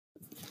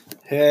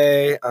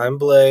Hey, I'm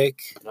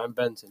Blake. And I'm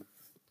Benton.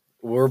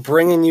 We're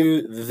bringing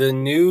you the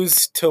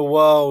news to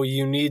whoa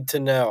you need to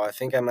know. I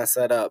think I messed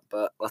that up,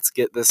 but let's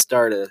get this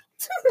started.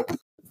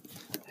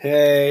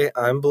 Hey,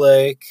 I'm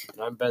Blake.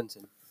 And I'm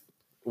Benton.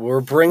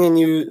 We're bringing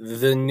you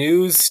the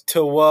news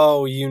to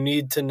whoa you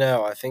need to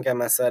know. I think I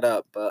messed that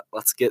up, but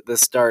let's get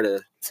this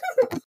started.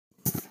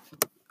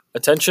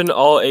 Attention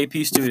all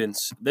AP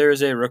students. There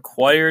is a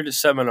required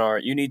seminar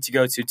you need to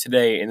go to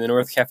today in the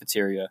North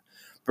Cafeteria.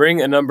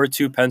 Bring a number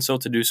 2 pencil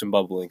to do some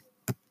bubbling.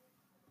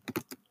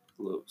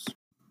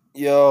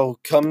 Yo,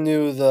 come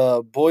to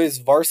the boys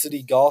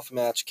varsity golf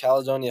match,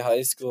 Caledonia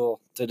High School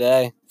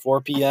today,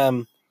 4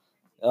 p.m.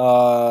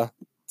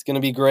 It's gonna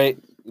be great.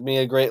 It's gonna be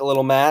a great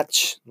little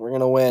match. We're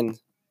gonna win.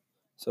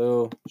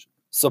 So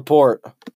support.